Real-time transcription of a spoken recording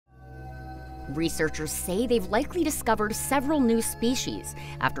Researchers say they've likely discovered several new species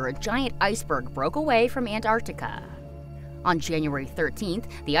after a giant iceberg broke away from Antarctica. On January 13th,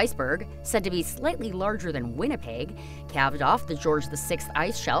 the iceberg, said to be slightly larger than Winnipeg, calved off the George VI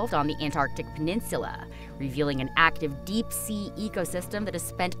ice shelf on the Antarctic Peninsula, revealing an active deep-sea ecosystem that has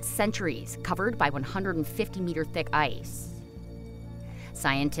spent centuries covered by 150-meter-thick ice.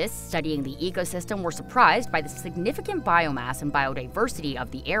 Scientists studying the ecosystem were surprised by the significant biomass and biodiversity of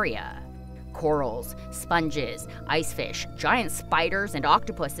the area. Corals, sponges, icefish, giant spiders, and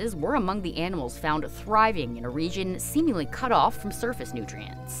octopuses were among the animals found thriving in a region seemingly cut off from surface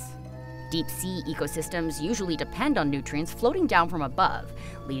nutrients. Deep-sea ecosystems usually depend on nutrients floating down from above,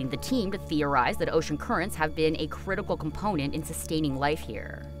 leading the team to theorize that ocean currents have been a critical component in sustaining life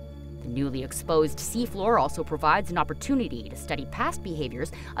here. The newly exposed seafloor also provides an opportunity to study past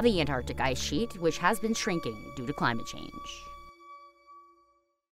behaviors of the Antarctic ice sheet, which has been shrinking due to climate change.